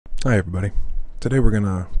Hi everybody. Today we're going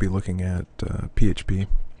to be looking at PHP.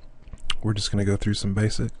 We're just going to go through some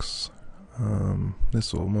basics.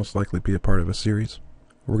 This will most likely be a part of a series.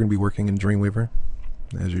 We're going to be working in Dreamweaver,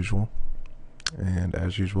 as usual. And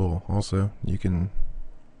as usual, also, you can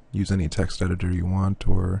use any text editor you want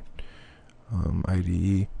or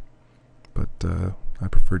IDE, but I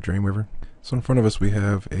prefer Dreamweaver. So in front of us we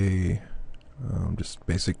have a just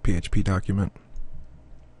basic PHP document.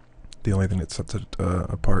 The only thing that sets it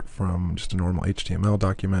apart from just a normal HTML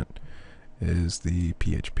document is the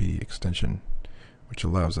PHP extension, which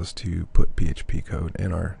allows us to put PHP code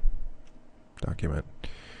in our document.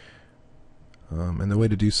 And the way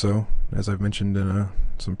to do so, as I've mentioned in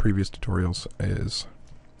some previous tutorials, is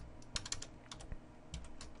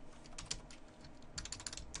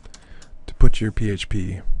to put your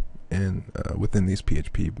PHP in within these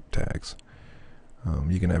PHP tags.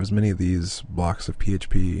 You can have as many of these blocks of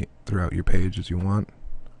PHP throughout your page as you want,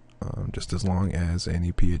 just as long as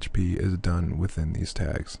any PHP is done within these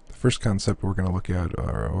tags. The first concept we're going to look at,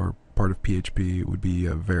 or part of PHP, would be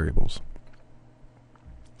variables.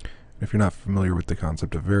 If you're not familiar with the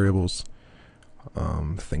concept of variables,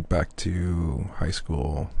 think back to high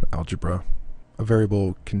school algebra. A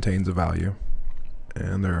variable contains a value,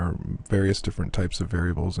 and there are various different types of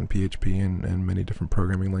variables in PHP and many different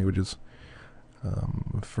programming languages.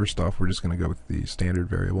 First off, we're just going to go with the standard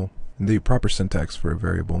variable. The proper syntax for a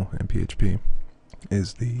variable in PHP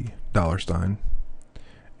is the $,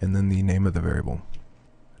 and then the name of the variable.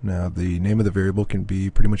 Now, the name of the variable can be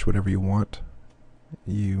pretty much whatever you want.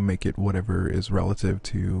 You make it whatever is relative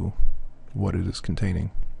to what it is containing.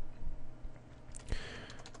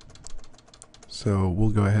 So we'll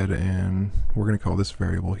go ahead and we're going to call this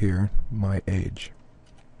variable here my age.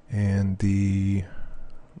 And the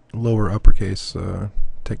lower uppercase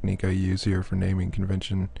technique I use here for naming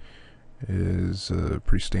convention is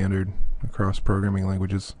pretty standard across programming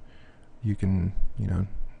languages. You can,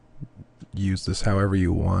 use this however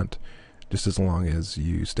you want, just as long as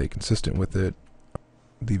you stay consistent with it.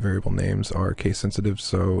 The variable names are case sensitive,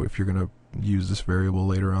 so if you're going to use this variable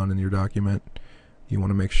later on in your document, you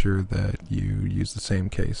want to make sure that you use the same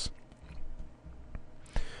case.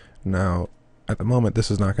 Now, at the moment,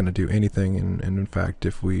 this is not going to do anything, and in fact,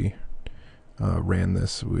 if we ran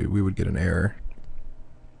this, we would get an error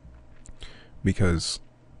because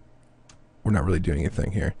we're not really doing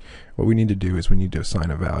anything here. What we need to do is we need to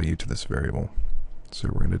assign a value to this variable. So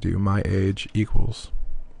we're going to do my age equals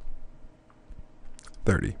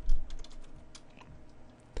 30.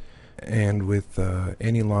 And with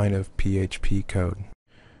any line of PHP code,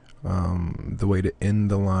 the way to end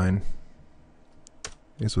the line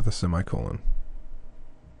is with a semicolon.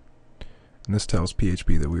 And this tells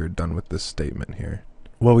PHP that we are done with this statement here.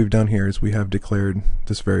 What we've done here is we have declared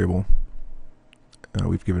this variable.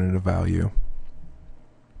 We've given it a value.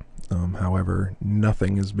 However,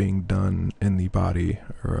 nothing is being done in the body,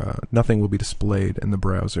 or nothing will be displayed in the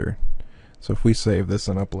browser. So if we save this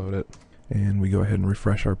and upload it, and we go ahead and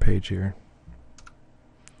refresh our page here,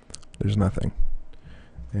 there's nothing.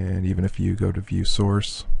 And even if you go to view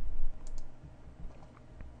source,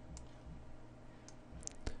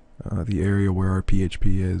 the area where our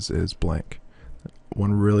PHP is blank.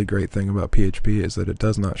 One really great thing about PHP is that it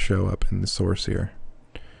does not show up in the source here.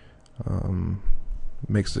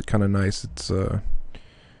 Makes it kind of nice. It's a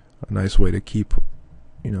nice way to keep,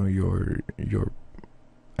 your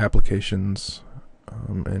applications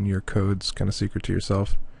and your codes kind of secret to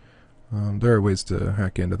yourself. There are ways to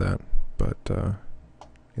hack into that, but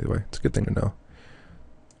either way, it's a good thing to know.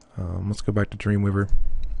 Let's go back to Dreamweaver.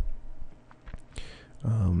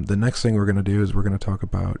 The next thing we're going to do is we're going to talk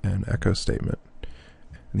about an echo statement.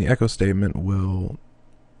 And the echo statement will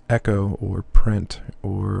echo or print,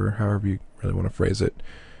 or however you really want to phrase it,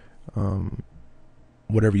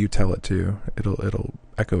 whatever you tell it to, it'll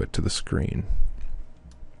echo it to the screen.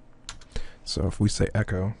 So if we say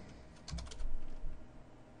echo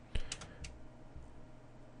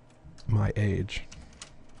my age,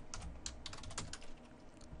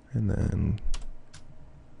 and then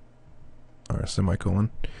our semicolon,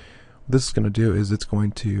 what this is going to do is it's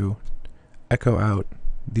going to echo out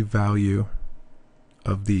the value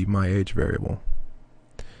of the my age variable.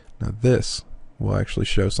 Now this will actually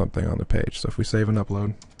show something on the page. So if we save and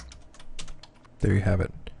upload, there you have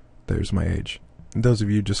it. There's my age. And those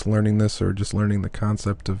of you just learning this, or just learning the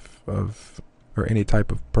concept of or any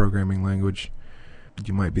type of programming language,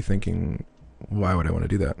 you might be thinking, why would I want to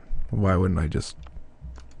do that? Why wouldn't I just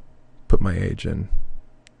put my age in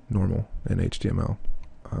normal in HTML?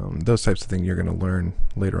 Those types of things you're going to learn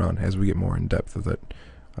later on as we get more in depth with it.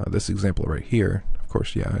 This example right here, of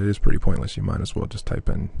course, yeah, it is pretty pointless. You might as well just type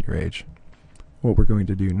in your age. What we're going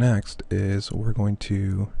to do next is we're going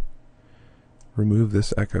to remove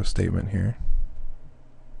this echo statement here.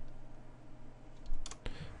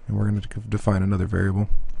 And we're going to define another variable.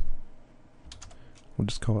 We'll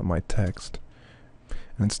just call it my text.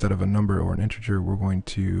 And instead of a number or an integer, we're going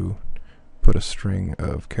to put a string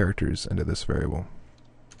of characters into this variable.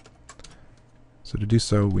 So to do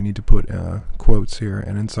so, we need to put quotes here,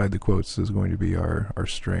 and inside the quotes is going to be our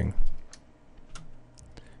string.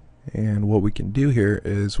 And what we can do here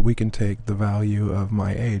is we can take the value of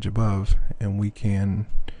my age above, and we can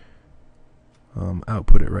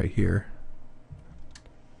output it right here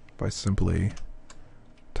by simply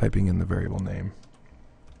typing in the variable name.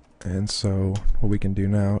 And so what we can do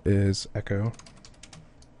now is echo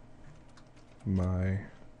my.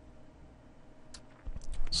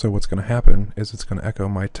 So what's going to happen is it's going to echo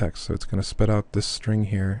my text. So it's going to spit out this string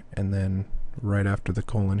here, and then right after the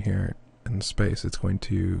colon here in the space, it's going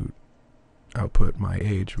to output my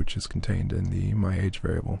age, which is contained in the my age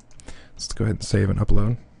variable. Let's go ahead and save and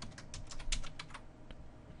upload.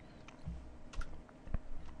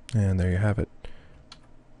 And there you have it.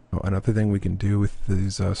 Oh, another thing we can do with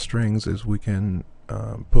these strings is we can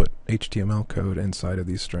put HTML code inside of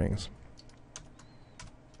these strings.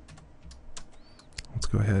 Let's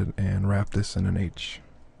go ahead and wrap this in an H2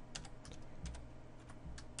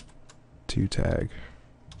 tag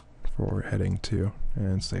for heading 2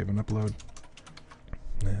 and save and upload.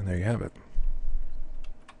 And there you have it.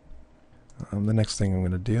 The next thing I'm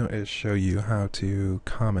going to do is show you how to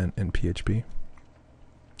comment in PHP.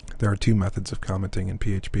 There are two methods of commenting in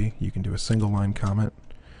PHP. You can do a single line comment,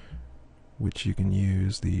 which you can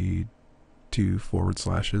use the 2 forward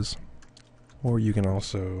slashes, or you can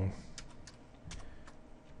also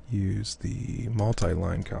use the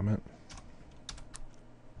multi-line comment,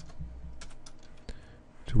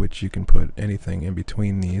 to which you can put anything in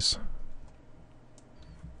between these.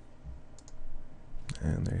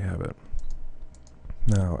 And there you have it.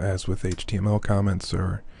 Now, as with HTML comments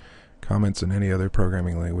or comments in any other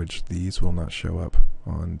programming language, these will not show up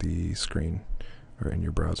on the screen or in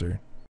your browser.